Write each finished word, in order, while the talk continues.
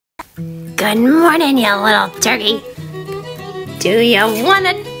Good morning, you little turkey. Do you want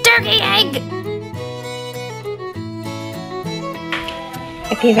a turkey egg?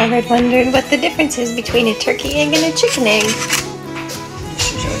 If you've ever wondered what the difference is between a turkey egg and a chicken egg.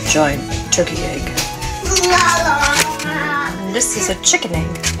 This is a giant turkey egg. And this is a chicken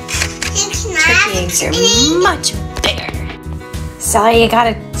egg. Turkey eggs are much bigger. So you got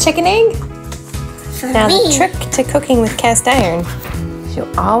a chicken egg? Now the trick to cooking with cast iron is you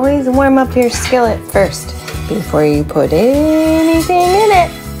always warm up your skillet first before you put anything in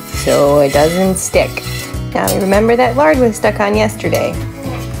it so it doesn't stick. Now remember that lard was stuck on yesterday.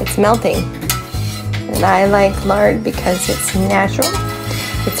 It's melting. And I like lard because it's natural.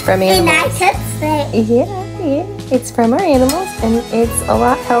 It's from animals. Yeah. It's from our animals and it's a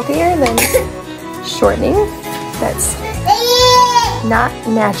lot healthier than shortening. That's not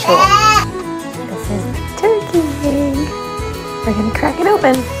natural. This is the turkey egg. We're gonna crack it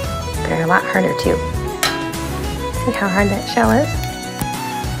open. They're a lot harder too. See how hard that shell is?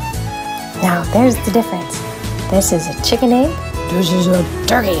 Now there's the difference. This is a chicken egg. This is a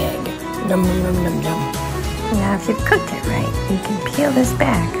turkey egg. Num, num, num, num. Now if you've cooked it right, you can peel this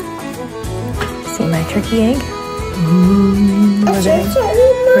back. See my turkey egg?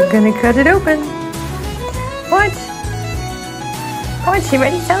 We're gonna cut it open. What? What? You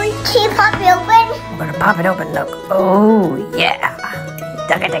ready, Sally? Can you pop it open? I'm gonna pop it open, look. Oh, yeah.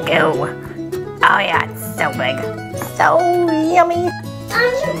 Duck-a-duck-go. Oh, yeah, it's so big. So yummy.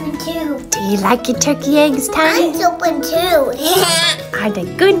 Mine's open too. Do you like your turkey eggs, Tiny? Mine's open too. Are they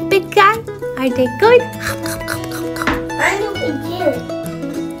good, big guy? Are they good? Mine's open too.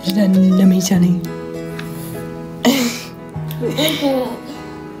 Isn't that yummy, Sonny?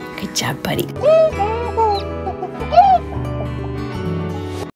 Good job, buddy.